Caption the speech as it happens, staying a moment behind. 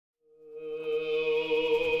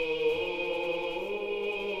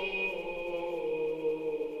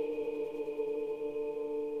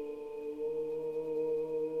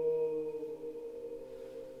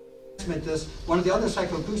This, one of the other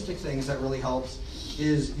psychoacoustic things that really helps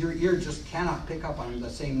is your ear just cannot pick up on the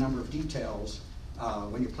same number of details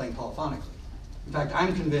when you're playing polyphonically. In fact,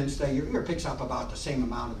 I'm convinced that your ear picks up about the same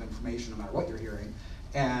amount of information no matter what you're hearing,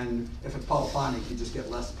 and if it's polyphonic, you just get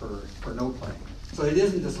less per note playing. So it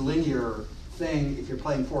isn't this linear thing. If you're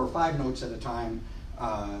playing 4 or 5 notes at a time,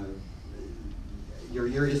 your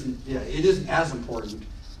ear isn't, it isn't as important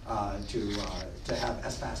to have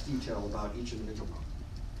as fast detail about each individual note.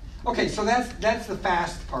 Okay, so that's the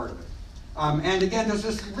fast part of it. And again, there's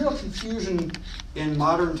this real confusion in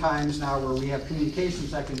modern times now where we have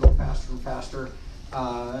communications that can go faster and faster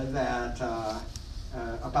about,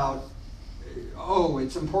 oh,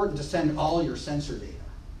 it's important to send all your sensor data.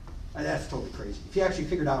 And that's totally crazy. If you actually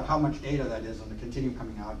figured out how much data that is on the Continuum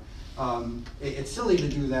coming out, it's silly to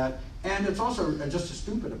do that. And it's also just a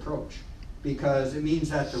stupid approach, because it means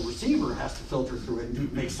that the receiver has to filter through it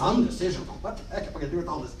and make some decision. What the heck am I going to do with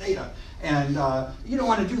all this data? And you don't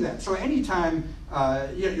want to do that. So anytime,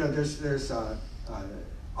 there's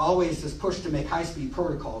always this push to make high-speed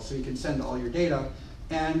protocols so you can send all your data.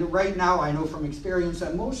 And right now, I know from experience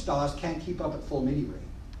that most DAWs can't keep up at full MIDI rate.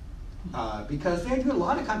 Because they do a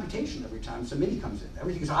lot of computation every time some MIDI comes in.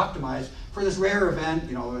 Everything's optimized for this rare event,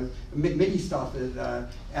 MIDI stuff,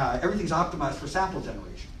 everything's optimized for sample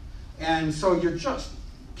generation. And so you're just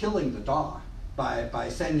killing the DAW by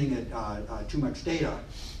sending it too much data.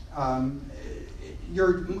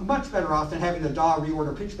 You're much better off than having the DAW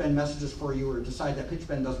reorder pitch bend messages for you or decide that pitch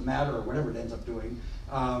bend doesn't matter or whatever it ends up doing.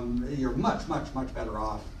 You're much, much, much better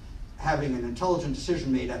off having an intelligent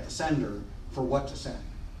decision made at the sender for what to send.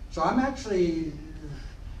 So I'm actually,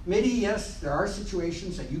 MIDI, yes, there are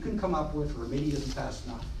situations that you can come up with where MIDI isn't fast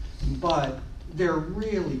enough, but they're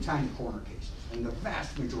really tiny corner cases. And the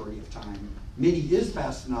vast majority of time, MIDI is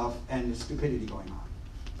fast enough and there's stupidity going on.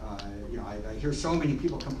 I hear so many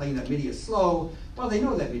people complain that MIDI is slow. Well, they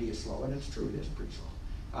know that MIDI is slow, and it's true, it is pretty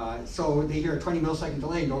slow. So they hear a 20 millisecond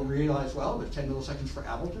delay and don't realize, well, there's 10 milliseconds for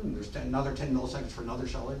Ableton, and there's another 10 milliseconds for another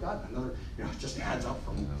shell they've got, and another, it just adds up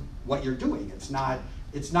from what you're doing. It's not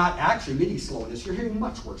actually MIDI slowness, you're hearing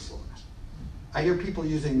much worse slowness. I hear people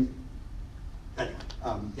using, anyway,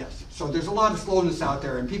 yes. So there's a lot of slowness out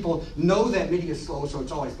there, and people know that MIDI is slow, so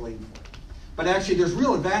it's always blamed for it. But actually, there's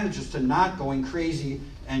real advantages to not going crazy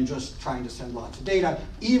and just trying to send lots of data,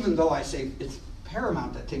 even though I say it's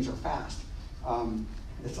paramount that things are fast.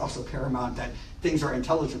 It's also paramount that things are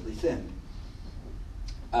intelligently thinned.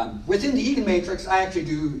 Within the Haken matrix, I actually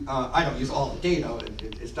do, I don't use all the data.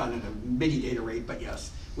 It's done at a MIDI data rate, but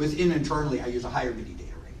yes, within internally, I use a higher MIDI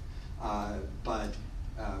data rate.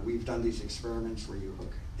 We've done these experiments where you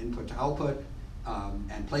hook input to output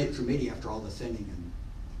and play it through MIDI after all the thinning. And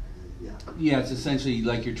yeah, it's essentially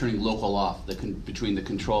like you're turning local off between the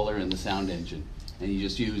controller and the sound engine. And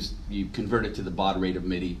you convert it to the baud rate of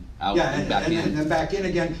MIDI out and back in. And then back in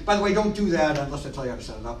again. By the way, don't do that unless I tell you how to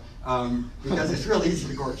set it up, because it's really easy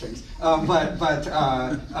to gore things.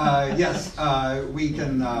 Yes, we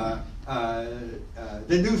can, the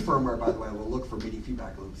new firmware, by the way, will look for MIDI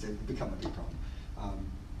feedback loops. They've become a big problem.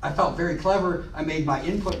 I felt very clever. I made my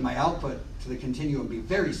input and my output to the Continuum be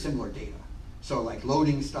very similar data. So like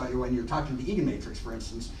loading stuff, when you're talking to the Haken matrix, for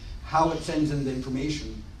instance, how it sends in the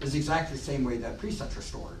information is exactly the same way that presets are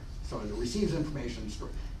stored. So it receives information,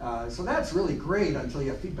 so that's really great until you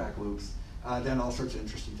have feedback loops. Then all sorts of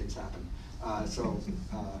interesting things happen. Oh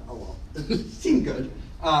well, it seemed good.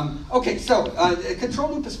 Okay, so the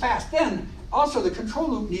control loop is fast. Then also the control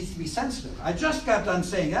loop needs to be sensitive. I just got done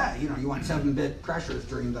saying, you want 7-bit pressures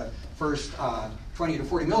during the first 20 to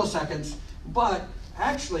 40 milliseconds, but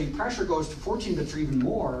actually pressure goes to 14 bits or even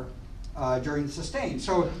more during the sustain.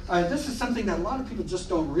 So this is something that a lot of people just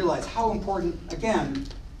don't realize how important, again,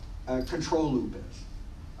 control loop is.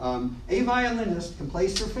 A violinist can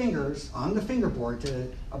place their fingers on the fingerboard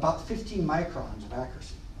to about 15 microns of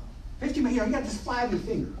accuracy. 15, you got this flabby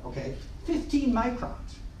finger, okay? 15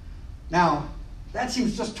 microns. Now, that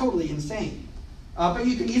seems just totally insane. But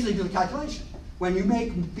you can easily do the calculation. When you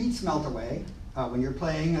make beats melt away, when you're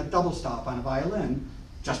playing a double stop on a violin,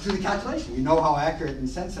 just do the calculation. You know how accurate and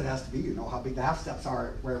sensitive it has to be. You know how big the half steps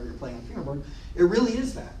are wherever you're playing on the fingerboard. It really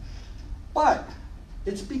is that. But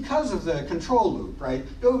it's because of the control loop, right?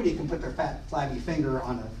 Nobody can put their fat, flabby finger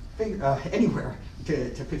on anywhere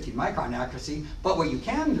to 15 micron accuracy. But what you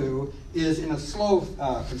can do is in a slow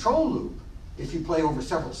control loop, if you play over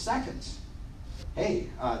several seconds, hey,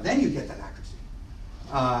 then you get that accuracy.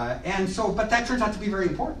 But that turns out to be very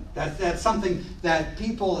important. That's something that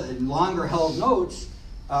people in longer held notes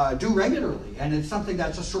do regularly, and it's something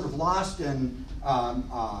that's just sort of lost in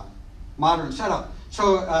modern setup.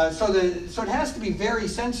 So it has to be very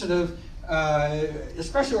sensitive,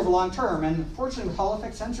 especially over long term. And fortunately, with Hall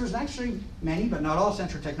effect sensors, and actually many, but not all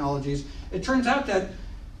sensor technologies, it turns out that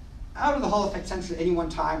out of the Hall effect sensor at any one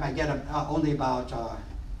time, I get only about,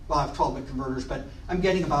 well, I have 12-bit converters, but I'm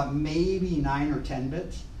getting about maybe 9 or 10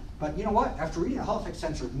 bits. But you know what? After reading a Hall effect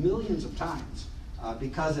sensor millions of times,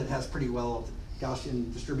 because it has pretty well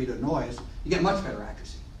Gaussian distributed noise, you get much better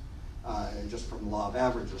accuracy, just from the law of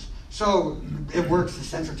averages. So it works, the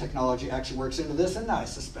sensor technology actually works into this, and I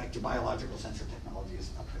suspect your biological sensor technology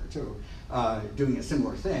is up there too, doing a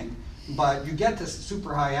similar thing. But you get this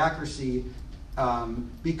super high accuracy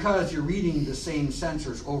because you're reading the same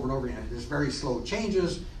sensors over and over again. There's very slow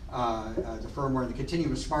changes. The firmware and the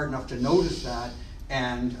Continuum is smart enough to notice that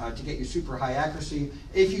and to get you super high accuracy.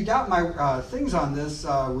 If you doubt my things on this,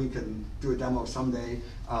 we can do a demo someday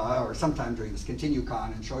or sometime during this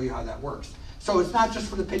ContinuuCon and show you how that works. So it's not just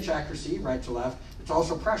for the pitch accuracy, right to left, it's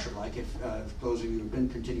also pressure. Like if those of you who've been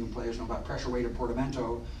Continuum players know about pressure weighted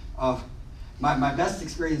portamento. My best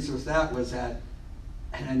experience with that was at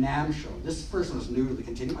a NAMM show. This person was new to the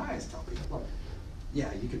Continuum. I always tell people, look,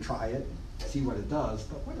 yeah, you can try it, see what it does,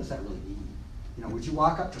 but what does that really mean? You know, would you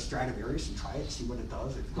walk up to Stradivarius and try it, see what it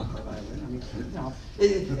does if you play violin? I mean, you know,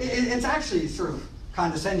 it's actually sort of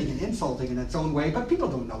condescending and insulting in its own way, but people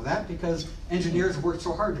don't know that because engineers work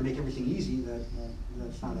so hard to make everything easy that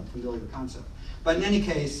that's not a familiar concept. But in any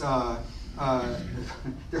case,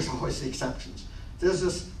 there's always the exceptions. There's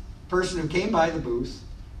this person who came by the booth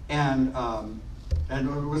and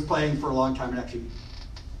was playing for a long time, and actually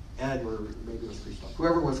Ed, or maybe it was Christoph,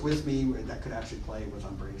 whoever was with me that could actually play was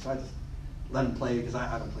on break, so I just let him play because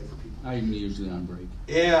I don't play for people. I'm usually on break.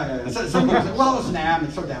 Yeah. So sometimes, well, it's NAMM,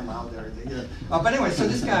 it's so damn loud there. Yeah. But anyway, so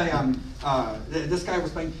this guy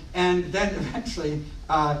was playing, and then eventually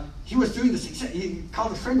he was doing this. He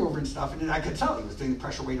called a friend over and stuff, and I could tell he was doing the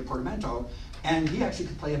pressure weighted portamento, and he actually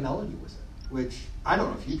could play a melody with it, which I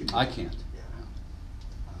don't know if you can do. I can't. Yeah.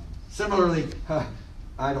 Similarly,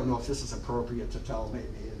 I don't know if this is appropriate to tell. Maybe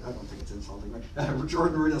I don't think it's insulting. Right?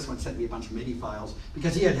 Jordan Rudess once sent me a bunch of MIDI files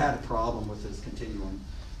because he had a problem with his Continuum.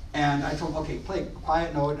 And I told him, okay, play a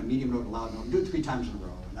quiet note, a medium note, and a loud note, and do it 3 times in a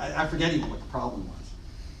row. And I forget even what the problem was.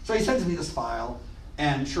 So he sends me this file,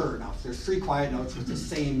 and sure enough, there's 3 quiet notes with the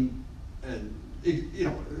same,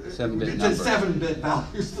 7-bit the 7-bit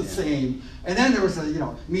values the same. And then there was a,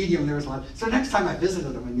 medium, there was a lot. So next time I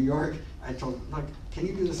visited him in New York, I told him, look, can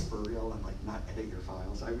you do this for real and not edit your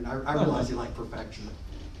files? I mean, I realize you like perfection. And,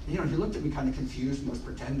 he looked at me kind of confused and was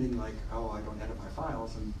pretending like, oh, I don't edit my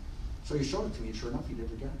files. And so he showed it to me, and sure enough, he did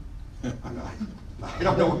it again. I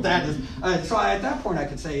don't know what that is. So at that point, I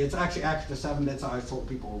could say it's actually accurate to 7 bits. I told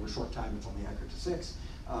people over a short time it's only accurate to 6.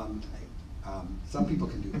 Some people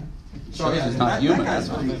can do that. So yeah, that guy's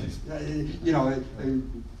pretty,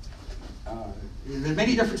 there's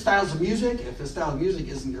many different styles of music. If the style of music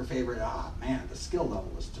isn't your favorite, man, the skill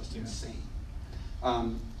level is just insane.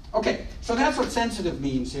 Okay, so that's what sensitive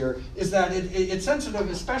means here, is that it's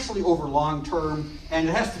sensitive especially over long term, and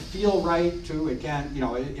it has to feel right too. Again,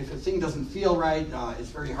 if a thing doesn't feel right, it's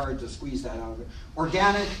very hard to squeeze that out of it.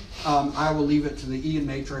 Organic, I will leave it to the Ian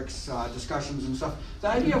matrix discussions and stuff. The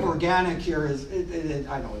idea of organic here is,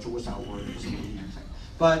 I know it's a without word, it doesn't mean anything.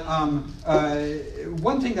 But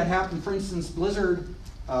one thing that happened, for instance, Blizzard,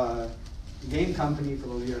 game company, for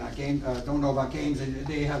those of you who are not don't know about games,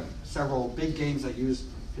 they have several big games that use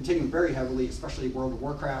Continuum very heavily, especially World of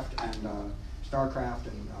Warcraft and StarCraft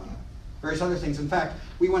and various other things. In fact,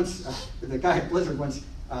 we once, the guy at Blizzard once,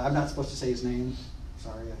 I'm not supposed to say his name,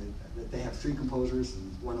 sorry, they have 3 composers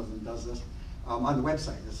and one of them does this. On the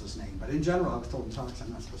website, this is his name. But in general, I was told in talks,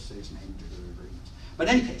 I'm not supposed to say his name due to the agreements. But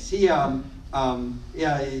in any case,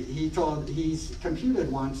 he's computed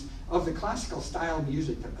once of the classical style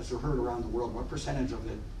music that is heard around the world, what percentage of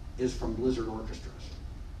it is from Blizzard orchestras.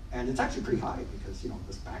 And it's actually pretty high because,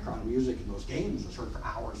 this background music in those games is heard for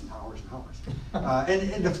hours and hours and hours.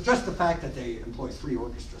 And just the fact that they employ 3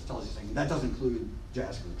 orchestras tells you things. That doesn't include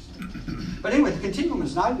jazz groups. But anyway, the Continuum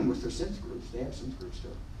is not even with their synth groups. They have synth groups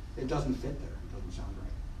too. It doesn't fit there. It doesn't sound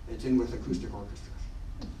right. It's in with acoustic orchestras.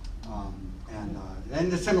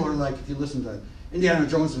 And it's similar, like if you listen to Indiana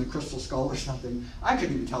Jones and the Crystal Skull or something, I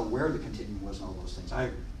couldn't even tell where the Continuum was and all those things.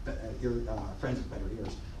 I have friends with better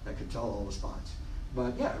ears that could tell all the spots.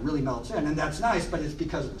 But yeah, it really melts in, and that's nice, but it's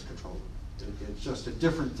because it was controlled. It's just a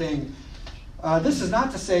different thing. This is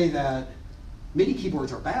not to say that MIDI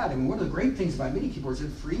keyboards are bad. I mean, one of the great things about MIDI keyboards is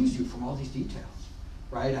it frees you from all these details,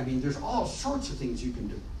 right? I mean, there's all sorts of things you can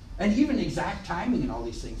do. And even exact timing and all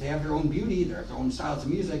these things. They have their own beauty, they have their own styles of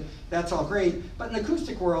music. That's all great. But in the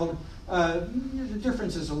acoustic world, the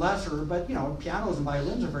difference is lesser, but pianos and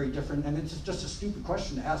violins are very different, and it's just a stupid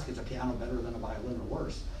question to ask, is a piano better than a violin or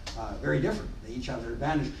worse? Very different. They each have their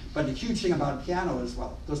advantage. But the huge thing about a piano is,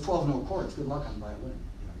 well, those 12-note chords, good luck on violin.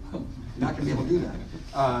 You're not going to be able to do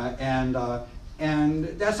that. And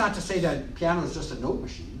that's not to say that piano is just a note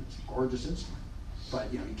machine. It's a gorgeous instrument.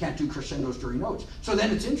 But you can't do crescendos during notes. So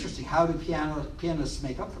then it's interesting, how do pianists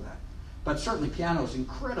make up for that? But certainly piano is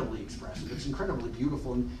incredibly expressive. It's incredibly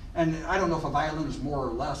beautiful. And I don't know if a violin is more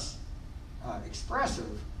or less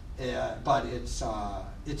expressive, but it's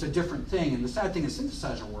a different thing. And the sad thing in the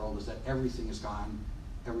synthesizer world is that everything is gone,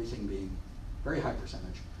 everything being very high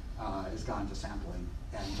percentage, is gone to sampling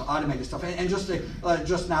and to automated stuff. And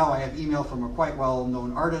just now I have email from a quite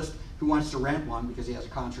well-known artist who wants to rent one because he has a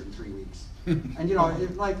concert in 3 weeks. And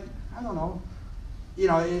I don't know.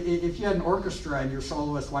 If you had an orchestra and your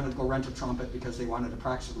soloist wanted to go rent a trumpet because they wanted to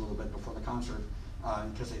practice a little bit before the concert,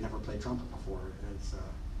 because they never played trumpet before, it's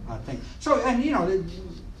a thing. So, and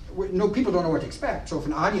people don't know what to expect. So if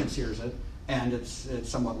an audience hears it and it's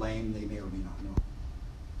somewhat lame, they may or may not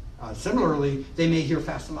know. Similarly, they may hear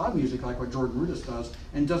fast and loud music like what Jordan Rudess does,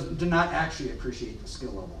 and do not actually appreciate the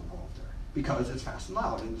skill level involved there because it's fast and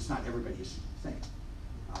loud and it's not everybody's thing.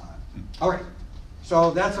 All right.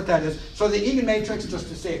 So that's what that is. So the Egan matrix, just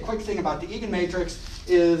to say a quick thing about the Egan matrix,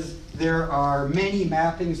 is there are many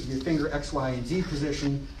mappings of your finger X, Y, and Z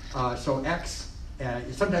position. So X,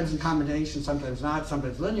 sometimes in combination, sometimes not,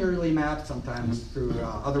 sometimes linearly mapped, sometimes through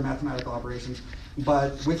other mathematical operations.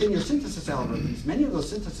 But within your synthesis algorithms, many of those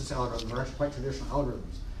synthesis algorithms are actually quite traditional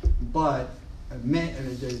algorithms. But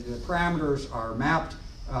the parameters are mapped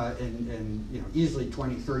in easily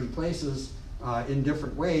 20, 30 places. In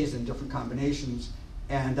different ways, in different combinations,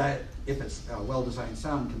 and that, if it's a well-designed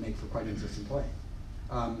sound, can make for quite interesting play.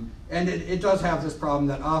 And it does have this problem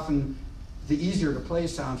that often the easier to play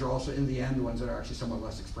sounds are also in the end ones that are actually somewhat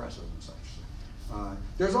less expressive and such.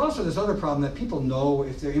 There's also this other problem that people know,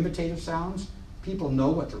 if they're imitative sounds, people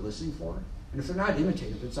know what they're listening for, and if they're not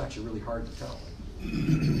imitative, it's actually really hard to tell.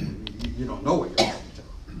 You don't know what you're listening to.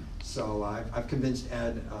 So I've convinced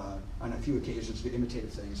Ed on a few occasions to do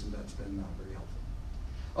imitative things, and that's been very helpful.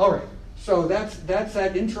 All right, so that's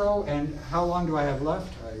that intro, and how long do I have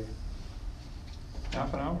left?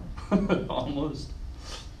 Half an hour, almost.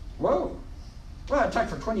 Whoa, well, I talked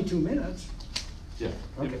for 22 minutes. Yeah,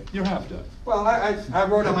 okay. You're half done. Well, I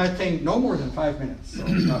wrote on my thing no more than 5 minutes. So,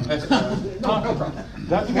 no problem.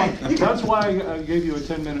 That's why I gave you a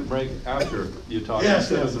 10-minute break after you talked.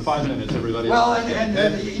 Yes, It was 5 minutes, everybody. Well,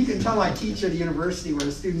 and you can tell I teach at a university where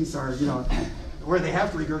the students are, where they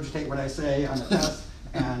have to regurgitate what I say on a test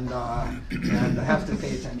and have to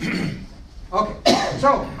pay attention. Okay,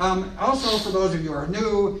 so also for those of you who are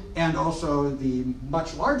new, and also the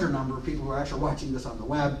much larger number of people who are actually watching this on the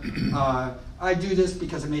web, I do this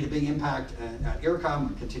because it made a big impact at IRCAM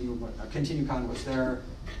when ContinuuCon was there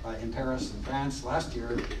in Paris in France last year.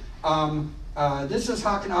 This is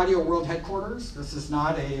Haken Audio World Headquarters. This is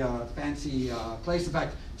not a fancy place. In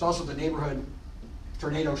fact, it's also the neighborhood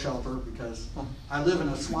tornado shelter because I live in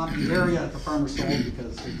a swampy area that the farmer sold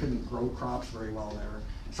because they couldn't grow crops very well there.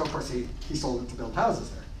 So of course he sold it to build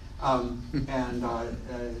houses there. And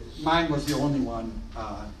mine was the only one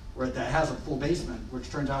that has a full basement, which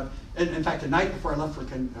turns out, in fact, the night before I left for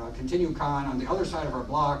ContinuuCon, on the other side of our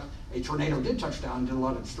block, a tornado did touch down, did a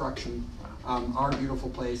lot of destruction. Our beautiful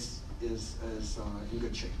place is in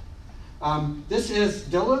good shape. This is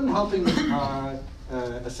Dylan helping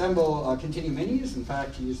assemble Continuum Minis. In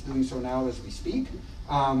fact, he's doing so now as we speak.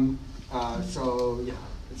 So yeah,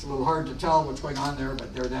 it's a little hard to tell what's going on there,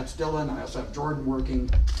 but that's Dylan. I also have Jordan working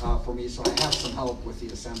for me, so I have some help with the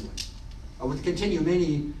assembly. With the Continuum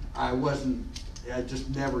Mini, I just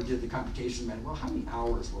never did the computation. Well, how many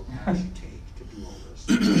hours will it actually take to do all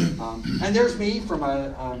this? And there's me from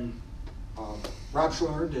Rob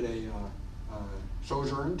Schuler did a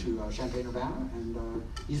sojourn to Champaign-Urbana, and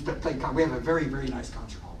he's played. We have a very, very nice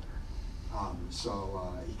concert hall there.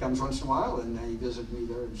 So he comes once in a while, and he visited me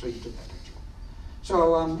there, and so he took that picture.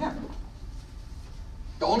 So yeah,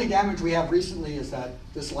 the only damage we have recently is that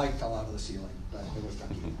this light fell out of the ceiling, but it was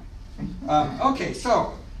done. Okay,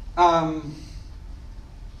 so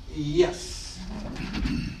yes.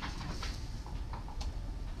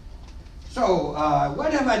 So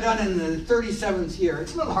what have I done in the 37th year?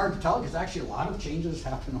 It's a little hard to tell because actually a lot of changes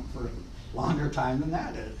happen over a longer time than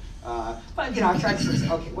that. But I tried to say,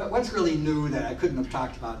 okay, what's really new that I couldn't have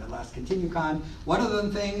talked about at last ContinuuCon? One of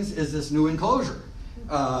the things is this new enclosure.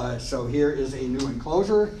 So here is a new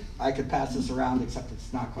enclosure. I could pass this around, except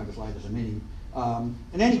it's not quite as wide as a Mini.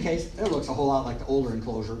 In any case, it looks a whole lot like the older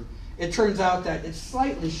enclosure. It turns out that it's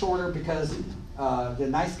slightly shorter because the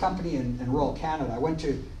nice company in rural Canada,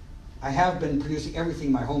 I have been producing everything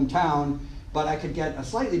in my hometown, but I could get a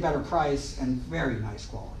slightly better price and very nice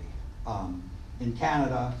quality in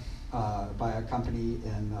Canada by a company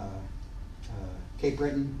in Cape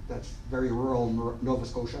Breton, that's very rural Nova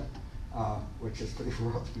Scotia, which is pretty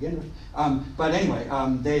rural to begin with. But anyway,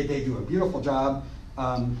 they do a beautiful job,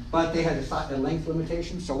 but they had a length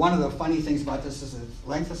limitation. So one of the funny things about this is its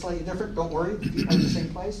length is slightly different. Don't worry, you keep it in the same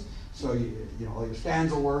place. So you know all your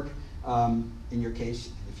stands will work. In your case,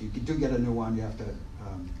 if you do get a new one, you have to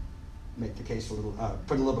make the case put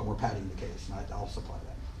a little bit more padding in the case, and I'll supply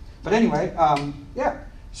that. But anyway, yeah.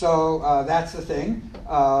 So that's the thing.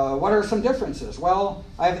 What are some differences? Well,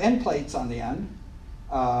 I have end plates on the end,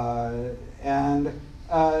 and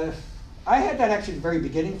I had that actually at the very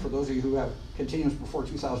beginning. For those of you who have Continuums before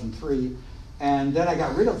 2003, and then I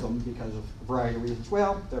got rid of them because of a variety of reasons.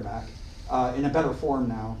 Well, they're back in a better form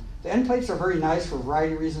now. The end plates are very nice for a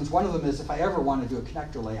variety of reasons. One of them is if I ever want to do a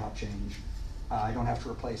connector layout change, I don't have to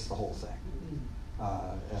replace the whole thing,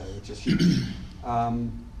 which is huge.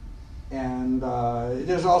 And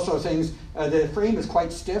there's also things, the frame is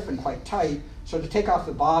quite stiff and quite tight, so to take off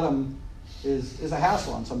the bottom is a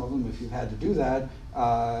hassle on some of them if you've had to do that.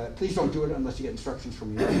 Please don't do it unless you get instructions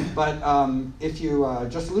from me. But if you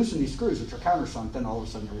just loosen these screws, which are countersunk, then all of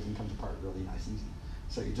a sudden everything comes apart really nice and easy.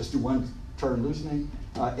 So you just do one turn loosening.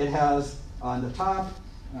 It has on the top,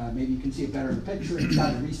 maybe you can see it better in the picture, it's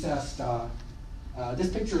got a recessed, this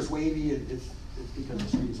picture is wavy, it's because the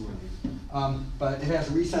screen is wavy. But it has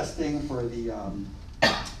a recessed thing for the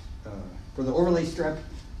overlay strip,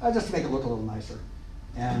 just to make it look a little nicer.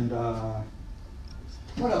 And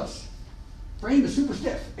what else? Frame is super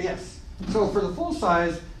stiff, yes. So for the full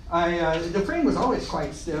size, the frame was always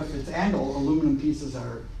quite stiff. It's angle aluminum pieces that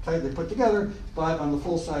are tightly put together, but on the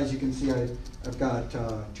full size you can see I've got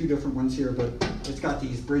two different ones here, but it's got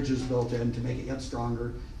these bridges built in to make it yet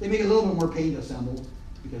stronger. They make it a little bit more pain to assemble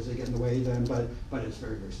because they get in the way then, but it's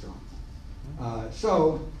very, very strong.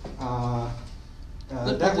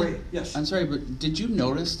 That way, yes. I'm sorry, but did you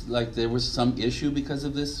notice like there was some issue because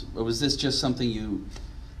of this, or was this just something you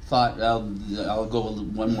thought I'll go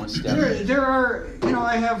one more step? There are,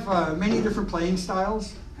 I have many different playing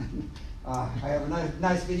styles. I have a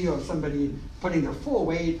nice video of somebody putting their full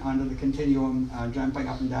weight onto the Continuum, jumping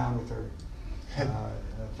up and down with their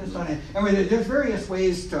fist on it. Anyway, there's various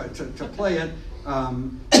ways to play it.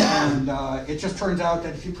 And it just turns out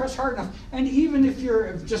that if you press hard enough, and even if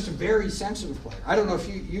you're just a very sensitive player, I don't know if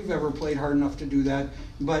you've ever played hard enough to do that,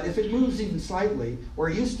 but if it moves even slightly, or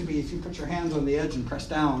it used to be if you put your hands on the edge and press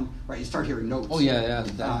down, right, you start hearing notes. Oh yeah,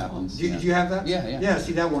 that happens. Do you have that? Yeah. Yeah,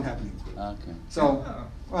 see, that won't happen. Okay. So,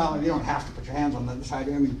 well, you don't have to put your hands on the side,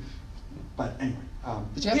 but anyway.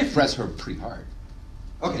 But you have to press her pretty hard.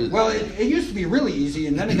 Okay, well, it used to be really easy,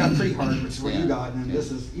 and then it got pretty hard, which is what you got, and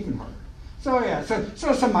this is even harder. So yeah,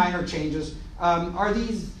 so some minor changes. Are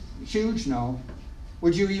these huge? No.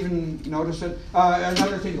 Would you even notice it?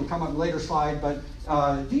 Another thing will come up in a later slide, but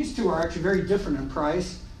these two are actually very different in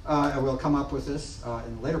price. We'll come up with this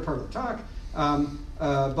in the later part of the talk.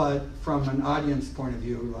 But from an audience point of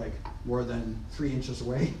view, like more than 3 inches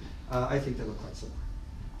away, I think they look quite similar.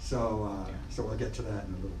 So we'll get to that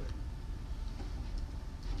in a little bit.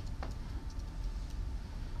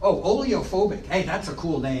 Oh, oleophobic. Hey, that's a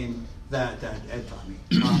cool name that Ed taught me.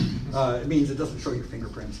 It means it doesn't show your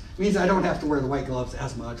fingerprints. It means I don't have to wear the white gloves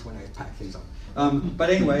as much when I pack things up. But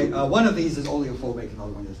anyway, one of these is oleophobic, and the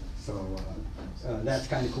other one isn't. So that's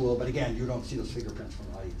kind of cool. But again, you don't see those fingerprints from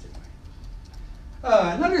the audience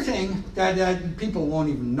anyway. Another thing that people won't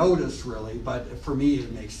even notice really, but for me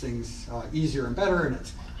it makes things easier and better, and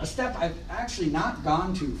it's a step I've actually not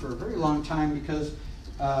gone to for a very long time because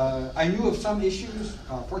I knew of some issues.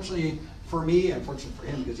 Fortunately for me, and fortunately for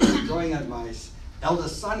him because he's enjoying it, my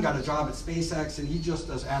eldest son got a job at SpaceX and he just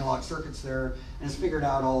does analog circuits there and has figured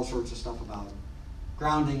out all sorts of stuff about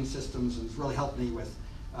grounding systems and has really helped me with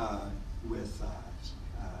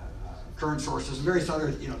current sources and various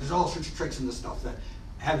other, there's all sorts of tricks in this stuff that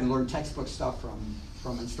having learned textbook stuff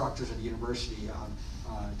from instructors at the university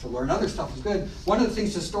to learn other stuff is good. One of the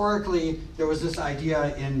things historically, there was this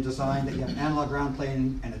idea in design that you have an analog ground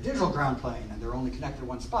plane and a digital ground plane and they're only connected to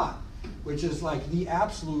one spot, which is like the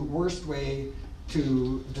absolute worst way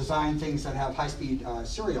to design things that have high-speed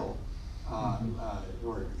serial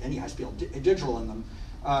or any high-speed digital in them.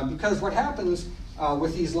 Because what happens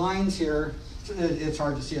with these lines here, it's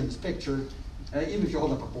hard to see in this picture, even if you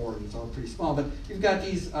hold up a board, it's all pretty small, but you've got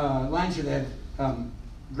these lines here that have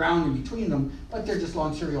ground in between them, but they're just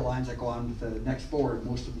long serial lines that go on to the next board.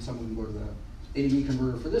 Most of them, some of them go to the A to B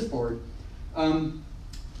converter for this board.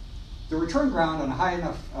 The return ground on a high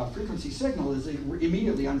enough frequency signal is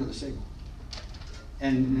immediately under the signal.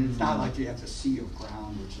 And it's not like you have the sea of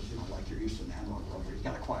ground, which is like you're used to in the analog world, where you've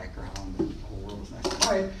got a quiet ground and the whole world is nice and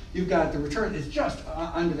quiet. You've got the return is just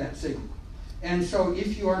under that signal. And so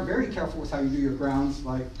if you aren't very careful with how you do your grounds,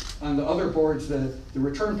 like on the other boards, the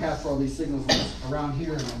return path for all these signals was around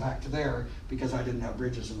here and then back to there because I didn't have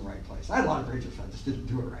bridges in the right place. I had a lot of bridges, I just didn't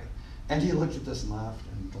do it right. And he looked at this and laughed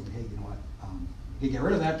and told me, hey, you know what, you get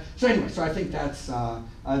rid of that. So anyway, so I think that's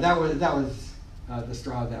that was the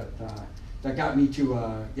straw that got me to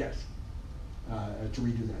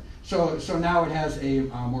redo that. So now it has a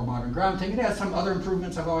more modern ground thing. It has some other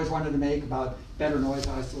improvements I've always wanted to make about better noise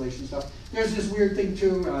isolation stuff. There's this weird thing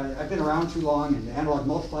too. I've been around too long, and the analog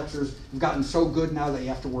multiplexers have gotten so good now that you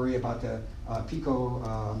have to worry about the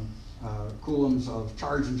pico coulombs of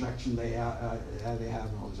charge injection they have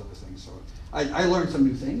and all these other things. So I learned some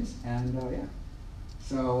new things, and yeah.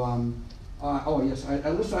 So oh yes, I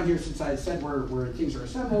listed on here since I said where things are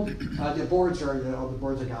assembled. The boards are all the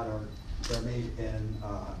boards I got they're made in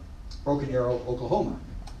Broken Arrow, Oklahoma.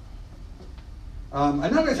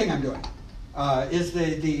 Another thing I'm doing is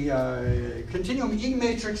the Continuum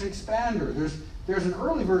E-matrix expander. There's an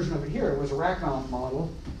early version of it here. It was a rack mount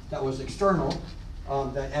model that was external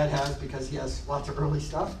that Ed has because he has lots of early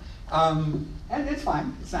stuff. And it's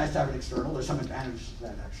fine. It's nice to have it external. There's some advantages to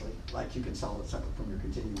that, actually. Like you can sell it separate from your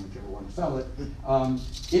Continuum if you ever want to sell it.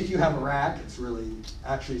 If you have a rack, it's really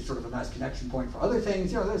actually sort of a nice connection point for other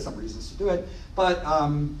things. There's some reasons to do it. But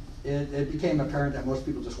it became apparent that most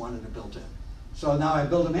people just wanted it built in. So now I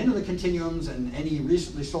build them into the Continuums, and any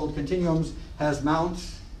recently sold Continuums has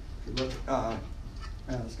mounts. If you look,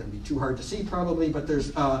 it's going to be too hard to see probably, but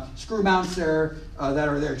there's screw mounts there that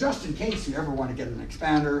are there just in case you ever want to get an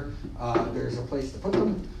expander. There's a place to put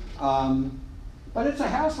them. But it's a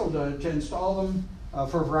hassle to install them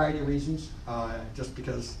for a variety of reasons. Just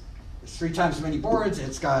because it's 3 times as many boards,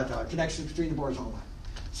 it's got connections between the boards, all that.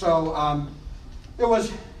 So it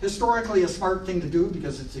was historically a smart thing to do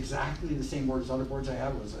because it's exactly the same board as other boards I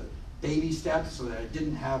have. It was a baby step so that I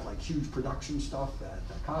didn't have like huge production stuff that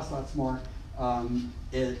cost lots more.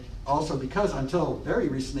 It also, because until very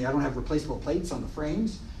recently I don't have replaceable plates on the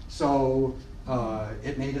frames, so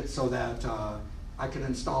it made it so that I could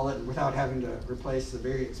install it without having to replace the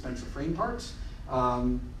very expensive frame parts,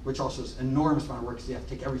 which also is an enormous amount of work because you have to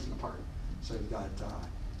take everything apart. So you've got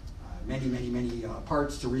many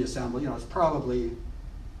parts to reassemble. It's probably,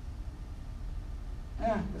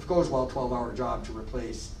 if it goes well, 12-hour job to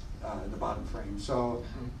replace the bottom frame. So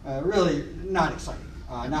really not exciting.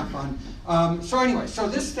 Not fun. So anyway, so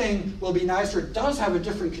this thing will be nicer. It does have a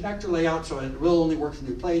different connector layout, so it will only work for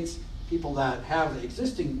new plates. People that have the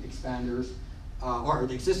existing expanders or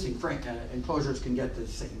the existing frame enclosures can get the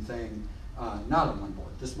same thing, not on one board.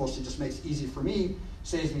 This mostly just makes it easy for me,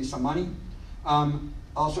 saves me some money.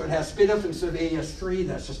 Also, it has SPDIF instead of AES-3.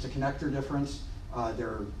 That's just a connector difference.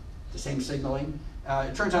 They're the same signaling.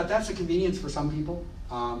 It turns out that's a convenience for some people.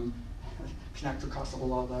 Connector costs a whole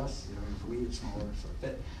lot less. For me, it's smaller, so it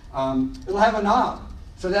fit. It'll have a knob,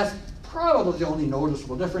 so that's probably the only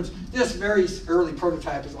noticeable difference. This very early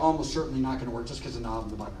prototype is almost certainly not going to work just because the knob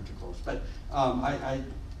and the button are too close. But I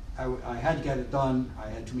had to get it done. I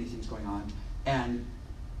had too many things going on, and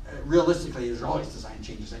realistically, there's always design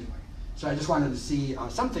changes anyway. So I just wanted to see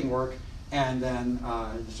something work, and then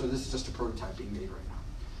so this is just a prototype being made right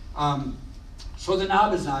now. So the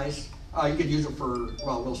knob is nice. You could use it for,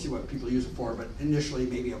 well, we'll see what people use it for, but initially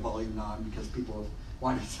maybe a volume knob because people have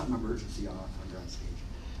wanted some emergency off when they're on stage,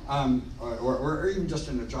 or even just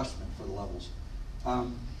an adjustment for the levels.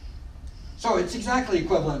 So it's exactly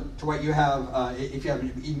equivalent to what you have if you have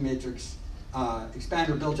an E-matrix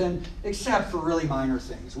expander built in, except for really minor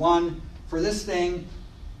things. One, for this thing,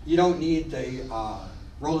 you don't need the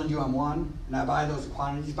Roland UM1, and I buy those in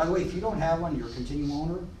quantities. By the way, if you don't have one, you're a Continuum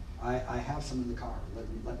owner, I have some in the car.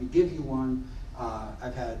 Let me give you one.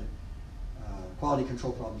 I've had quality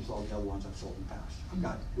control problems with all the other ones I've sold in the past. I've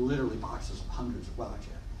got literally boxes of hundreds of, well,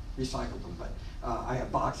 actually I recycled them, but I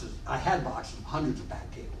had boxes of hundreds of bad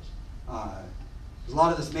cables. There's a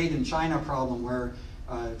lot of this made in China problem where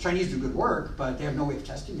Chinese do good work, but they have no way of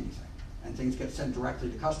testing anything. And things get sent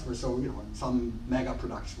directly to customers. So, in some mega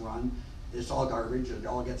production run, it's all garbage, it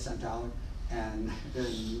all gets sent out, and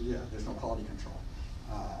yeah, there's no quality control.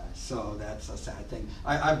 So that's a sad thing.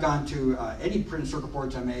 I've gone to any printed circuit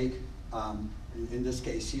boards I make. In this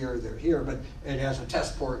case here, they're here, but it has a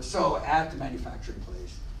test port. So at the manufacturing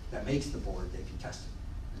place that makes the board, they can test it.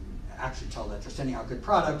 And actually tell that they're sending out good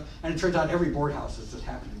product. And it turns out every board house is just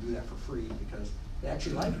happy to do that for free because they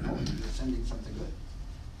actually like knowing they're sending something good.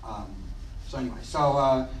 So anyway,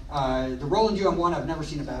 the Roland UM1, I've never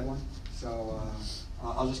seen a bad one, so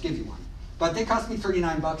I'll just give you one. But they cost me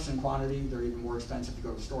 $39 in quantity. They're even more expensive to go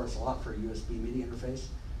to the store. It's a lot for a USB MIDI interface,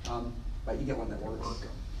 but you get one that works.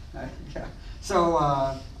 Yeah. So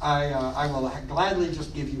I will gladly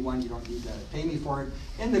just give you one. You don't need to pay me for it.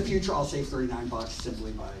 In the future, I'll save $39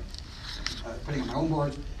 simply by putting on my own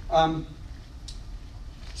boards.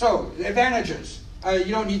 So the advantages.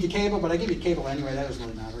 You don't need the cable, but I give you the cable anyway. That doesn't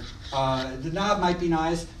really matter. The knob might be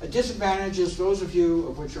nice. A disadvantage is those of you,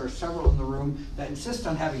 of which there are several in the room, that insist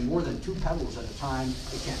on having more than 2 pedals at a time.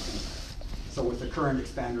 It can't do that. So with the current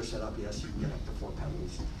expander setup, yes, you can get up to 4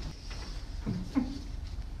 pedals.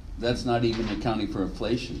 That's not even accounting for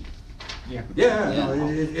inflation. Yeah. No,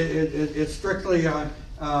 it's strictly.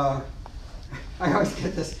 I always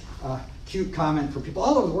get this cute comment from people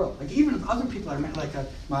all over the world. Like even other people I met, like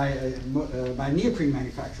my neoprene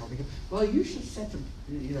manufacturer. Because, well, you should set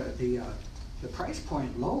the price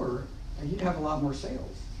point lower, and you'd have a lot more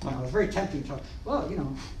sales. It's very tempting to. Well,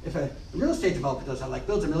 if a real estate developer does that, like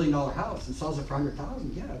builds $1 million house and sells it for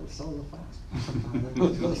 $100,000, yeah, it would sell real fast.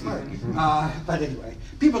 That's really smart. But anyway,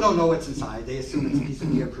 people don't know what's inside. They assume it's a piece of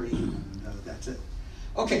neoprene, and that's it.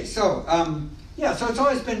 Okay, so so it's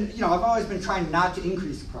always been, I've always been trying not to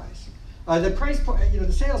increase the price. The price point,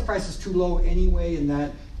 the sales price is too low anyway, in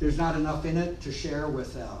that there's not enough in it to share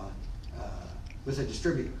with a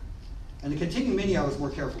distributor. And the Continuum Mini, I was more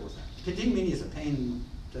careful with that. The Continuum Mini is a pain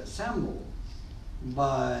to assemble,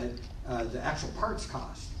 but the actual parts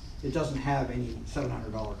cost, it doesn't have any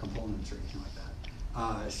 $700 components or anything like that.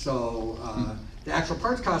 The actual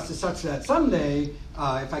parts cost is such that someday,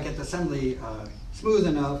 if I get the assembly smooth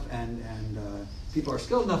enough and people are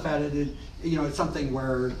skilled enough at it, it's something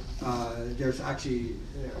where there's actually,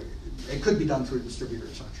 it could be done through a distributor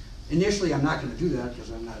or such. Initially, I'm not going to do that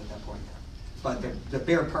because I'm not at that point yet. But the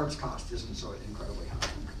bare parts cost isn't so incredibly high.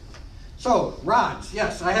 So, rods.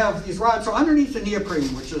 Yes, I have these rods. So underneath the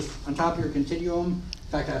neoprene, which is on top of your Continuum,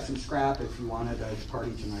 in fact, I have some scrap if you wanted at a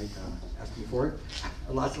party tonight, ask me for it.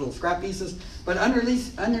 Lots of little scrap pieces. But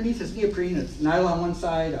underneath this neoprene, it's nylon on one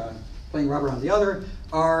side, plain rubber on the other,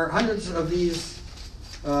 are hundreds of these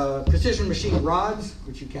precision machine rods,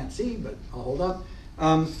 which you can't see, but I'll hold up.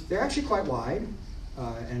 They're actually quite wide,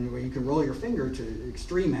 and you can roll your finger to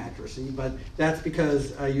extreme accuracy, but that's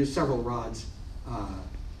because I use several rods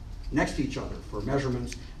next to each other for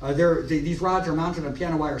measurements. These rods are mounted on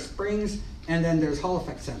piano wire springs, and then there's Hall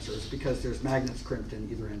effect sensors because there's magnets crimped in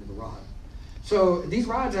either end of the rod. So these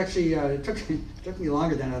rods actually took me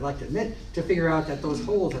longer than I'd like to admit to figure out that those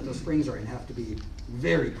holes that those springs are in have to be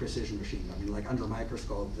very precision machined. I mean, like under a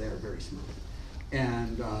microscope, they're very smooth.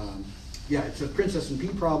 And it's a Princess and Pea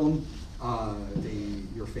problem.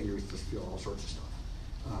 Your fingers just feel all sorts of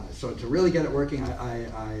stuff. So to really get it working,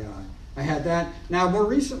 I had that. Now, more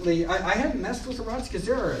recently, I haven't messed with the rods because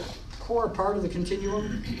they're a core part of the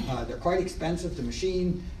Continuum. They're quite expensive to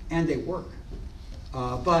machine, and they work.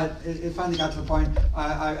 But it finally got to the point.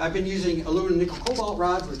 I've been using aluminum nickel cobalt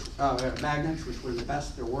rods, magnets, which were the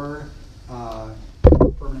best there were.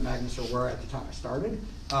 Permanent magnets there were at the time I started.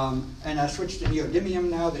 And I switched to neodymium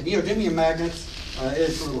now. The neodymium magnets,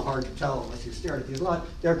 it's a little hard to tell unless you stare at these a lot.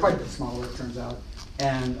 They're quite a bit smaller, it turns out.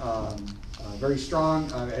 And very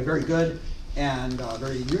strong, and very good, and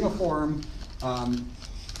very uniform.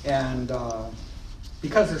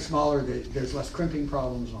 Because they're smaller, there's less crimping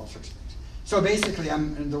problems and all sorts of things. So basically,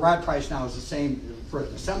 the rod price now is the same, for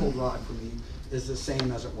an assembled rod for me, is the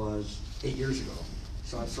same as it was 8 years ago.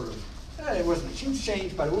 So it's sort of, it wasn't a huge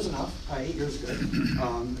change, but it was enough 8 years ago.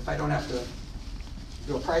 If I don't have to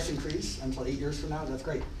do a price increase until 8 years from now, that's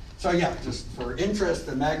great. So yeah, just for interest,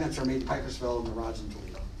 the magnets are made in Pipersville and the rods in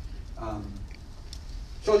Toledo.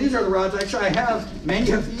 So these are the rods. Actually, I have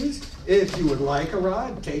many of these. If you would like a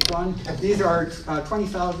rod, take one. These are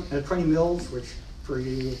 20 mils, which for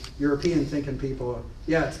you European thinking people,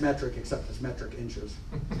 yeah, it's metric, except it's metric inches.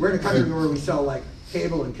 We're in a country where we sell like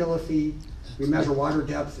cable and kilofeet. We measure water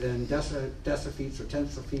depth in decifeet or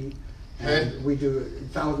tenths of feet. And we do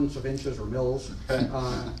thousands of inches or mils.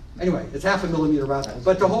 Anyway, it's 0.5 millimeter rod.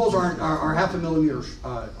 But the holes are 0.5 millimeter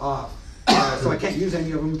off. So I can't use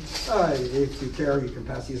any of them. If you care, you can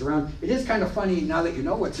pass these around. It is kind of funny, now that you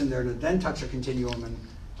know what's in there, to then touch a Continuum, and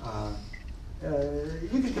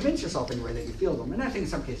you can convince yourself anyway that you feel them. And I think in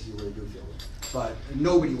some cases you really do feel them. But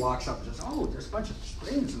nobody walks up and says, oh, there's a bunch of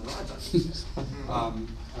springs and rods on these.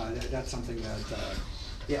 That's something that,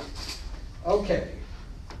 yeah. Okay.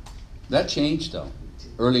 That changed, though.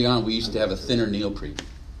 Early on, we used to have a thinner neoprene.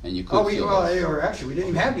 and you could feel it. Or actually, we didn't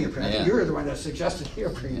even have neoprene. Yeah. You were the one that suggested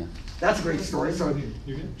neoprene. Yeah. That's a great story. So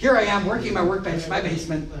here I am working my workbench in my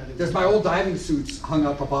basement. There's my old diving suits hung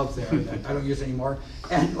up above there that I don't use anymore.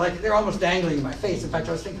 And like they're almost dangling in my face. In fact,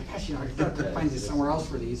 I was thinking, gosh, you know, I've got to find these somewhere else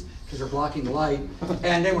for these because they're blocking the light.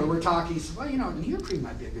 And then when we're talking, he said, well, you know, neoprene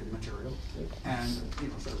might be a good material. And, you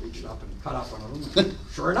know, so I reached up and cut off one of them. And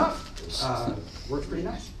sure enough, works pretty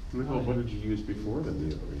nice. Well, what did you use before the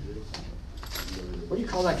neoprene? What do you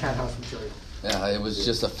call that cat house material? Yeah, it was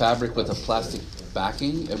just a fabric with a plastic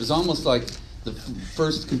backing. It was almost like the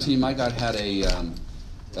first Continuum I got had a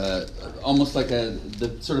almost like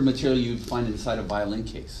the sort of material you'd find inside a violin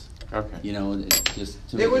case. Okay. You know, it just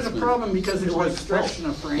It was a problem because it was stretched in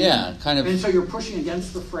a frame. Yeah, kind of. And so you're pushing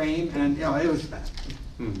against the frame, and you know it was bad.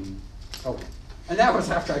 Mm-hmm. Oh, and that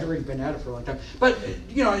was after I'd already been at it for a long time. But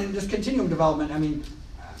you know, in this Continuum development, I mean,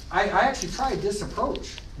 I actually tried this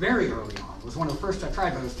approach very early on. It was one of the first I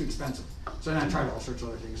tried, but it was too expensive. So then I tried all sorts of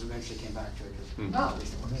other things. Eventually came back to it because at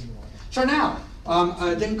least it works. So now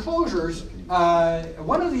the enclosures.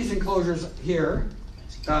 One of these enclosures here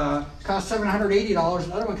costs $780.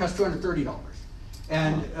 Another one costs $230.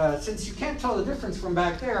 And since you can't tell the difference from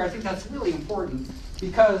back there, I think that's really important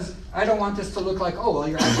because I don't want this to look like, oh, well,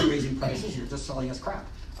 you're actually raising prices. You're just selling us crap.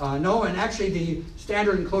 No, and actually the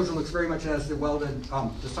standard enclosure looks very much as the welded,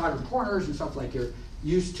 the soldered corners and stuff like you're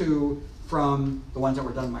used to from the ones that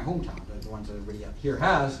were done in my hometown, the ones that everybody here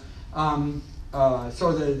has.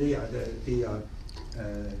 So the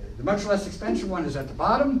much less expensive one is at the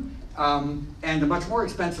bottom, and the much more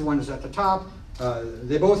expensive one is at the top.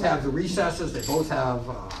 They both have the recesses. They both have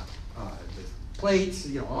the plates.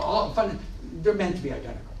 You know, all fun. They're meant to be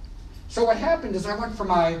identical. So what happened is I went from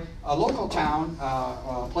my local town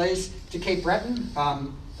place to Cape Breton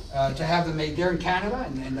to have them made there in Canada,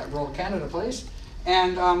 in that rural Canada place.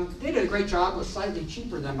 And they did a great job. It was slightly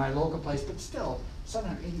cheaper than my local place, but still,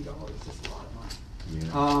 $780 is just a lot of money.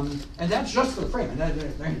 Yeah. And that's just for the frame, and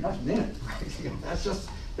there's nothing in it. Right?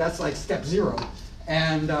 That's like step zero.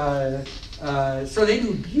 And so they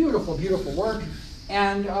do beautiful, beautiful work.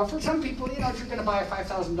 And for some people, you know, if you're going to buy a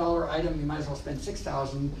 $5,000 item, you might as well spend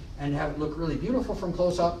 $6,000 and have it look really beautiful from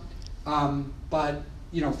close up. But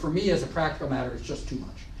you know, for me, as a practical matter, it's just too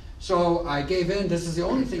much. So I gave in. This is the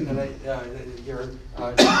only thing that you're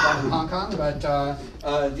done in Hong Kong. But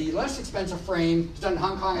the less expensive frame is done in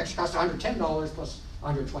Hong Kong. Actually costs $110 plus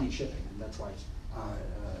 $120 shipping, and that's why it's,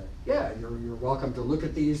 yeah, you're welcome to look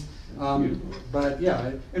at these. But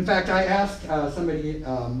yeah, in fact, I asked somebody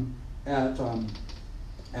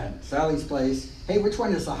at Sally's place, hey, which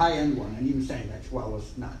one is the high-end one? And he was saying that, well,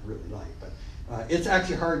 it's not really light, but it's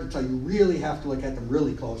actually hard to tell. You really have to look at them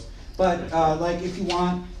really close. But like if you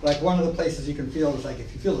want, like one of the places you can feel is like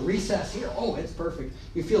if you feel the recess here, oh, it's perfect.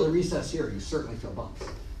 You feel the recess here, you certainly feel bumps.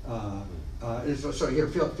 So here,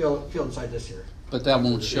 feel inside this here. But that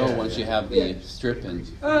won't show once you have the strip in.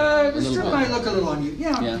 The strip might look a little on you.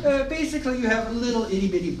 Yeah. Basically, you have little itty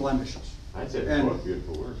bitty blemishes. I'd say they're both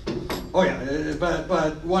beautiful work. Oh yeah,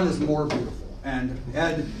 but one is more beautiful. And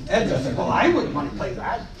Ed just said, well, I wouldn't want to play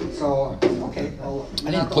that. So okay, well,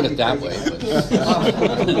 I didn't put it that way.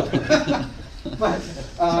 But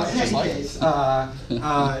in any case,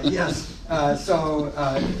 yes.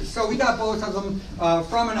 So we got both of them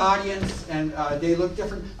from an audience, and they look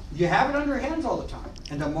different. You have it under your hands all the time,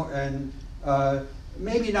 and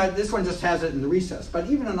maybe not. This one just has it in the recess, but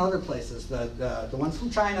even in other places, the ones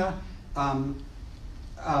from China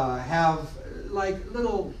have like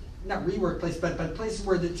little, not rework places, but places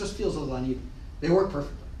where it just feels a little uneven. They work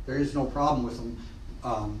perfectly. There is no problem with them.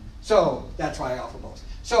 So that's why I offer both.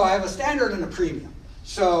 So I have a standard and a premium.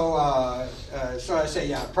 So so I say,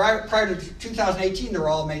 yeah, prior to 2018, they were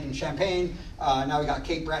all made in Champagne. Now we got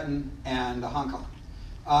Cape Breton and Hong Kong.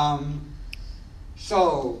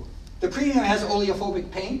 So the premium has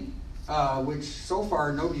oleophobic paint, which so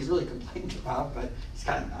far nobody's really complained about, but it's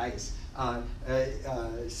kind of nice.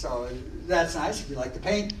 So that's nice if you like the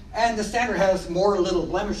paint. And the standard has more little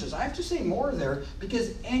blemishes. I have to say more there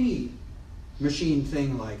because any machine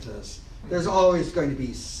thing like this, there's always going to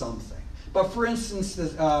be something. But for instance,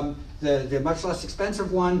 the much less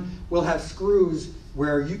expensive one will have screws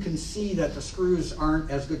where you can see that the screws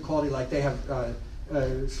aren't as good quality, like they have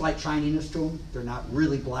slight shininess to them. They're not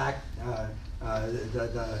really black.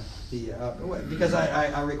 Because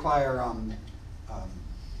I require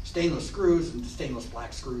stainless screws, and stainless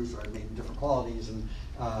black screws are made in different qualities, and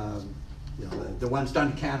you know, the ones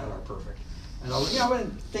done in Canada are perfect, and you know,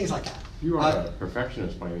 and things like that. You are a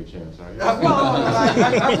perfectionist by any chance, are you? Well,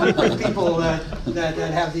 I work with people that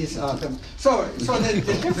have these. So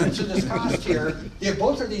the difference in this cost here,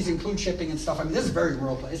 both of these include shipping and stuff. I mean, this is very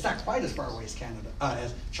rural place. It's not quite as far away as Canada,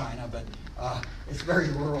 as China, but it's very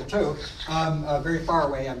rural too. Very far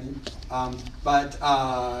away. I mean,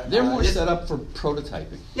 they're more set up for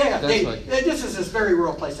prototyping. Yeah, this is this very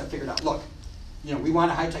rural place I figured out. Look, we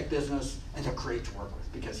want a high-tech business, and they're great to work with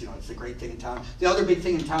because it's a great thing in town. The other big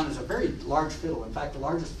thing in town is a very large fiddle. In fact, the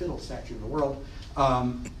largest fiddle statue in the world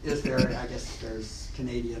is there. I guess there's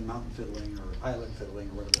Canadian mountain fiddling or island fiddling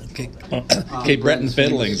or whatever it's called. Cape Breton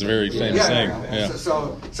fiddling is a very famous thing. Yeah.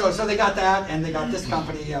 So they got that, and they got this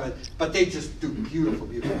company, but they just do beautiful,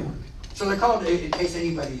 beautiful work. So they're called, in case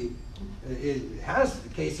anybody has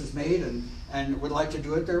cases made and would like to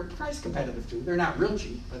do it, they're price competitive too. They're not real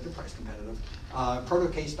cheap, but they're price competitive.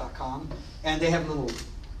 Protocase.com, and they have little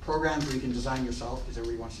programs where you can design yourself, because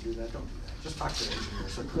everybody wants to do that. Don't do that. Just talk to the engineer.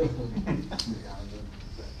 So cool.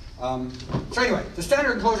 So anyway, the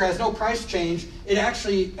standard enclosure has no price change. It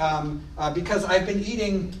actually, because I've been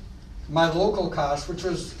eating my local cost, which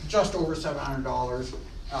was just over $700.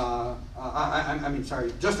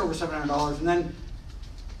 Just over $700, and then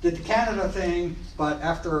did the Canada thing, but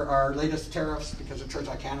after our latest tariffs, because it turns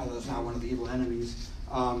out Canada is now one of the evil enemies,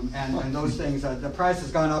 and those things, the price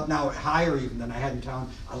has gone up now higher even than I had in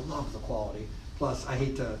town. I love the quality. Plus, I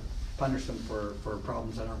hate to punish them for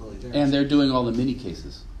problems that aren't really there. And they're doing all the mini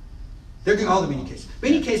cases. They're doing all the mini cases.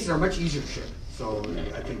 Mini cases are much easier to ship, so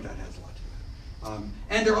I think that has a lot to do.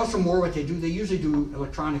 And they're also more what they do. They usually do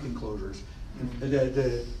electronic enclosures.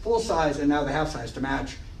 The full size and now the half size to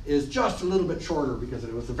match is just a little bit shorter because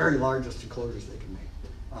it was the very largest enclosures they can make.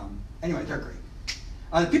 Anyway, they're great.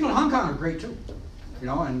 The people in Hong Kong are great too.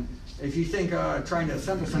 And if you think trying to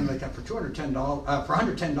assemble something like that for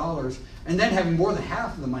 $110, and then having more than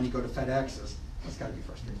half of the money go to FedEx, that's got to be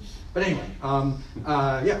frustrating. But anyway,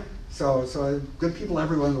 yeah. So good people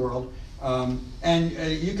everywhere in the world. And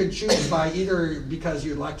you could choose by either because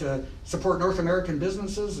you'd like to support North American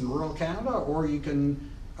businesses in rural Canada, or you can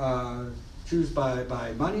choose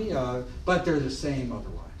by money, but they're the same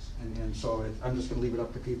otherwise. And so I'm just going to leave it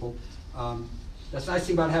up to people. That's the nice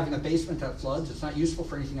thing about having a basement that floods. It's not useful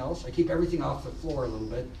for anything else. I keep everything off the floor a little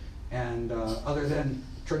bit, and other than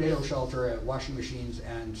tornado shelter, washing machines,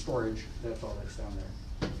 and storage, that's all that's down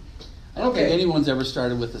there. I don't think anyone's ever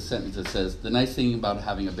started with a sentence that says, the nice thing about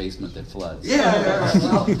having a basement that floods. Yeah,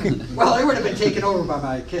 well, it would have been taken over by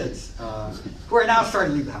my kids, who are now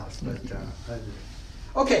starting to leave the house. But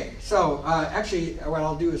okay, so actually what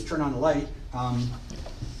I'll do is turn on the light. I'll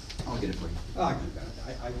get it for you. Oh,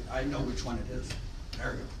 I know which one it is.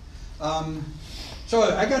 There we go. So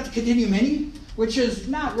I got the Continuum Mini, which is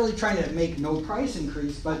not really trying to make no price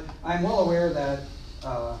increase, but I'm well aware that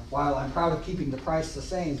while I'm proud of keeping the price the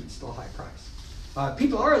same, it's still a high price.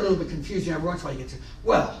 People are a little bit confused. Every once in a while you get to,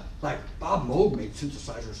 well, like Bob Moog made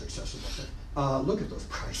synthesizers accessible. Look at those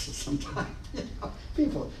prices sometimes.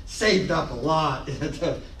 People saved up a lot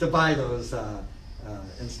to buy those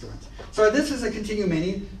instruments. So this is a Continuum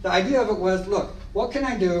Mini. The idea of it was, look, what can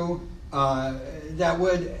I do that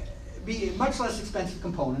would be much less expensive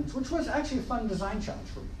components, which was actually a fun design challenge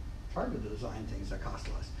for me. It's hard to design things that cost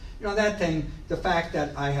less. That thing, the fact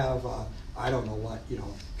that I have, I don't know what,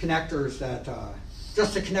 connectors that,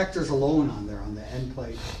 just the connectors alone on there on the end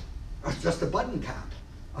plate, just a button cap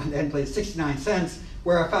on the end plate, 69 cents,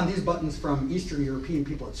 where I found these buttons from Eastern European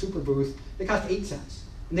people at Super Booth, they cost 8 cents.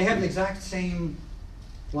 And they have the exact same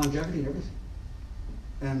longevity and everything.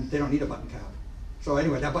 And they don't need a button cap. So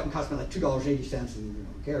anyway, that button cost me like $2.80, and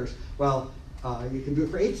who cares? Well, you can do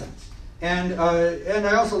it for 8 cents. And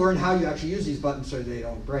I also learned how you actually use these buttons so they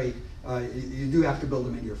don't break. You do have to build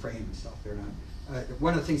them into your frame and stuff. They're not.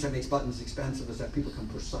 One of the things that makes buttons expensive is that people can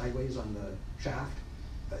push sideways on the shaft.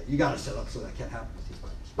 You got to set up so that can't happen with these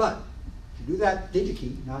buttons. But if you do that,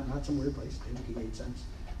 DigiKey, not some weird place. DigiKey, 8 cents.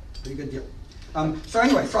 Pretty good deal. So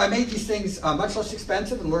anyway, so I made these things much less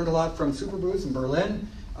expensive and learned a lot from Super Booth in Berlin,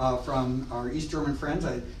 from our East German friends.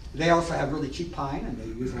 They also have really cheap pine, and they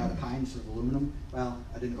use a lot of pine instead of aluminum. Well,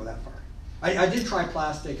 I didn't go that far. I did try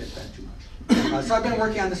plastic, it bent too much. So I've been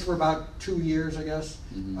working on this for about 2 years, I guess.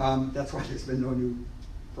 Mm-hmm. That's why there's been no new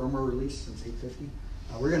firmware release since 850.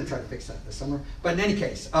 We're going to try to fix that this summer. But in any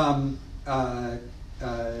case,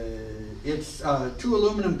 it's 2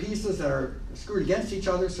 aluminum pieces that are screwed against each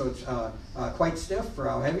other, so it's quite stiff for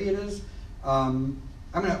how heavy it is. I'm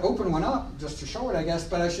going to open one up just to show it, I guess,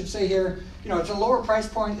 but I should say here, it's a lower price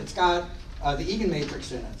point. It's got the Egan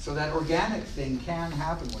matrix in it, so that organic thing can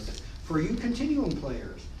happen with it. For you Continuum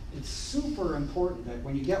players, it's super important that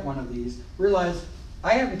when you get one of these, realize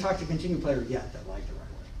I haven't talked to a Continuum player yet that liked it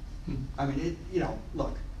right away. I mean,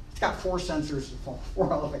 look, it's got 4 sensors, 4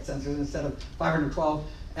 LFX sensors instead of 512,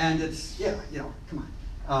 and it's, come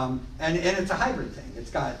on. And it's a hybrid thing.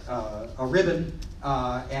 It's got a ribbon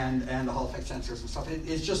and the Hall effect sensors and stuff.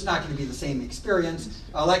 It's just not going to be the same experience.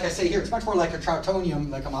 Like I say here, it's much more like a Troutonium,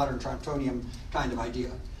 like a modern Troutonium kind of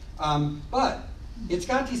idea. But it's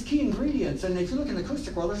got these key ingredients, and if you look in the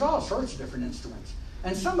acoustic world, there's all sorts of different instruments.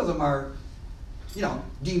 And some of them are, D-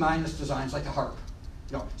 designs like the harp.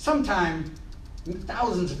 Sometime,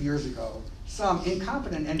 thousands of years ago, some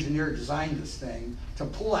incompetent engineer designed this thing to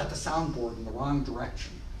pull at the soundboard in the wrong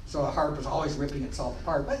direction. So a harp is always ripping itself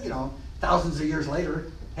apart. But, thousands of years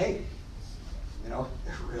later, hey, it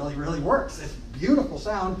really, really works. It's a beautiful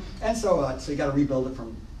sound. And so you got to rebuild it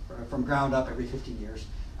from ground up every 15 years.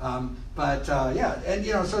 So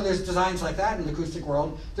there's designs like that in the acoustic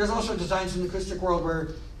world. There's also designs in the acoustic world where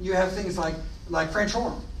you have things like French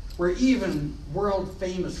horn, where even world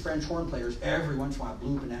famous French horn players every once in a while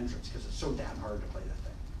bloop an entrance because it's so damn hard to play that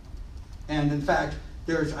thing. And in fact,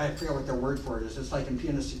 I forget what their word for it is. It's like in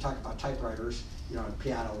pianists you talk about typewriters, a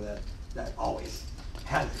piano that always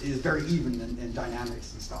is very even in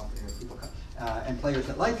dynamics and stuff. And players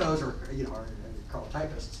that like those are called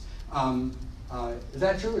typists. Is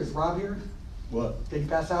that true? Is Rob here? What? Did he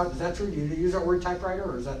pass out? Is that true? Do you use that word typewriter,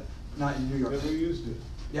 or is that not in New York? Never used it.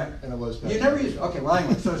 Yeah. And it was. You never used it? Okay, well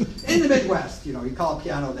anyway, so in the Midwest, you call a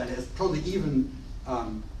piano that has totally even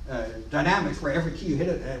dynamics where every key you hit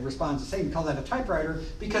it responds the same. You call that a typewriter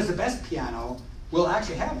because the best piano will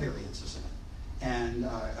actually have variances in it. And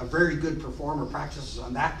a very good performer practices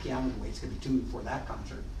on that piano the way it's going to be tuned for that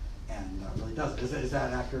concert and really does it. Is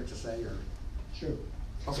that accurate to say? Or? Sure.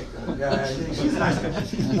 Okay, good. Yeah, he's a nice guy.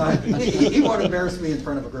 He won't embarrass me in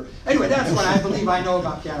front of a group. Anyway, that's what I believe I know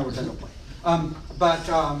about piano, which I don't play.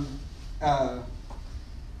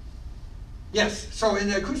 Yes, so in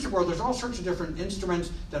the acoustic world, there's all sorts of different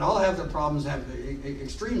instruments that all have their problems, have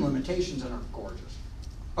extreme limitations, and are gorgeous.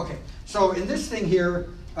 Okay, so in this thing here,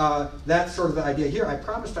 that's sort of the idea here. I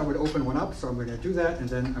promised I would open one up, so I'm going to do that, and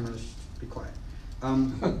then I'm going to be quiet.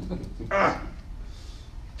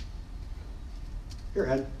 Here,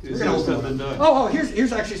 Ed. Here's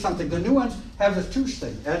actually something. The new ones have this touche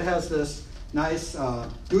thing. Ed has this nice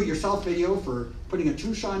do-it-yourself video for putting a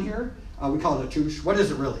touche on here. We call it a touche. What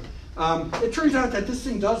is it really? It turns out that this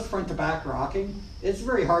thing does front-to-back rocking. It's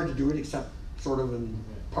very hard to do it, except sort of in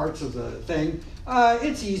parts of the thing.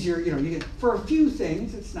 It's easier, you get, for a few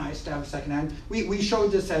things, it's nice to have a second hand. We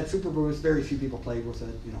showed this at Super Booth. Very few people played with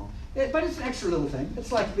it, but it's an extra little thing.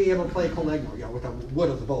 It's like being able to play Colegno, with a wood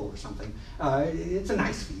of the bow or something. It's a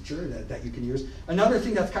nice feature that you can use. Another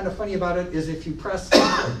thing that's kind of funny about it is if you press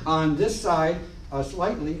on this side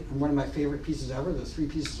slightly, and one of my favorite pieces ever, the 3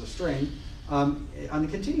 pieces of string, on the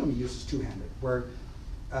Continuum he uses two-handed, where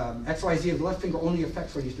XYZ of the left finger only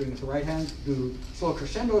affects what he's doing with the right hand, do slow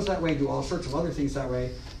crescendos that way, do all sorts of other things that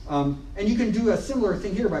way. And you can do a similar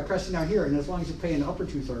thing here by pressing down here, and as long as you play in the upper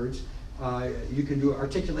 2/3, you can do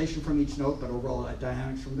articulation from each note, but overall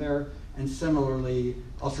dynamics from there, and similarly,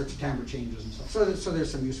 all sorts of timbre changes and stuff. So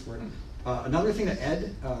there's some use for it. Another thing that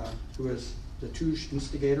Ed, who is the touche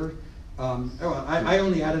instigator, I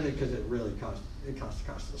only added it because it really cost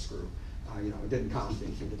the screw. It didn't cost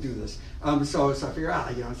anything to do this. So I figured,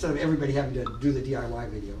 instead of everybody having to do the DIY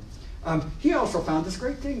video. He also found this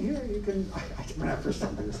great thing here. You can, when I first saw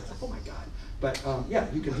this, I said, oh my God. But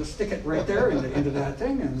you can just stick it right there into that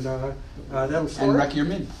thing, and that'll store and it. wreck your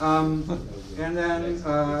min. And then,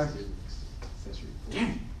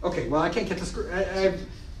 okay, well I can't get the screw.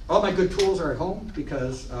 All my good tools are at home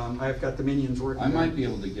because I've got the minions working. I might be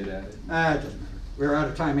able to get at it. It doesn't matter. We're out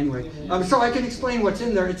of time anyway. So I can explain what's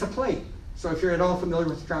in there. It's a plate. So if you're at all familiar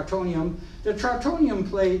with the Troutonium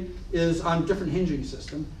plate is on a different hinging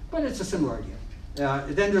system, but it's a similar idea.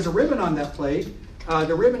 Then there's a ribbon on that plate.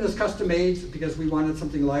 The ribbon is custom made because we wanted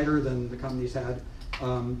something lighter than the companies had.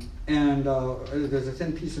 There's a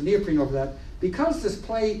thin piece of neoprene over that. Because this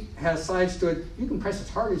plate has sides to it, you can press as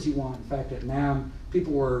hard as you want. In fact, at NAMM,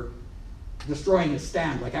 people were destroying his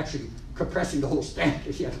stand, like actually compressing the whole stand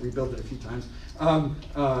if you had to rebuild it a few times.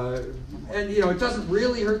 It doesn't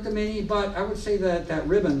really hurt the Mini, but I would say that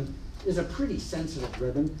ribbon is a pretty sensitive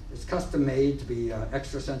ribbon. It's custom made to be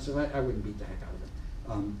extra sensitive. I wouldn't beat the heck out of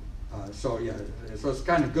it. So it's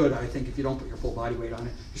kind of good, I think, if you don't put your full body weight on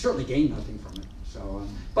it. You certainly gain nothing from it. So,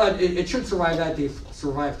 but it should survive that. They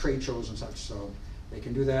survive trade shows and such, so they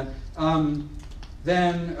can do that.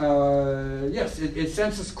 Yes, it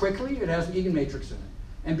senses quickly. It has an eigenmatrix in it.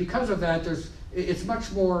 And because of that, it's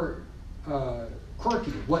much more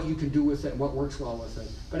quirky, what you can do with it, what works well with it.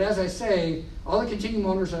 But as I say, all the Continuum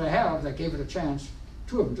owners that I have that gave it a chance,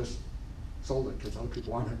 2 of them just sold it because other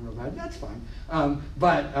people wanted it real bad. That's fine.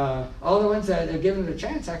 But all the ones that have given it a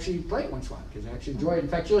chance actually play it once in a while because they actually enjoy it. In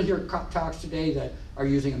fact, you'll hear talks today that are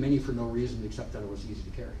using a Mini for no reason except that it was easy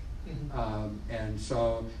to carry. And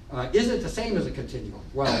so, is it the same as a Continuum?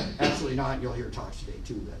 Well, absolutely not. You'll hear talks today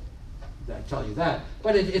too that tell you that.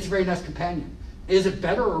 But it's a very nice companion. Is it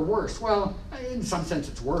better or worse? Well, in some sense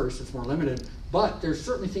it's worse. It's more limited. But there's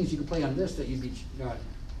certainly things you can play on this that you'd be.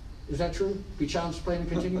 Is that true? Be challenged to play in a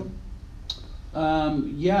Continuum?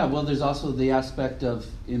 Yeah. Well, there's also the aspect of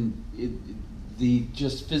the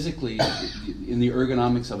just physically in the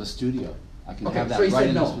ergonomics of a studio. I can have that so you right said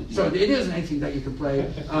in no. the, So it isn't anything that you can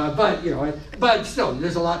play, but but still,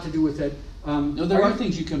 there's a lot to do with it. No, there are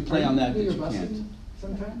things you can play on that that you busing can't.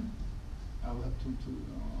 sometime? I will have to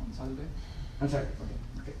on Saturday. I'm sorry.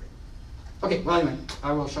 Okay, great. Okay, well anyway,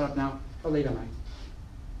 I will shut up now. How late am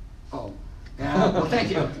I? Oh, yeah. Well,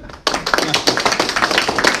 thank you.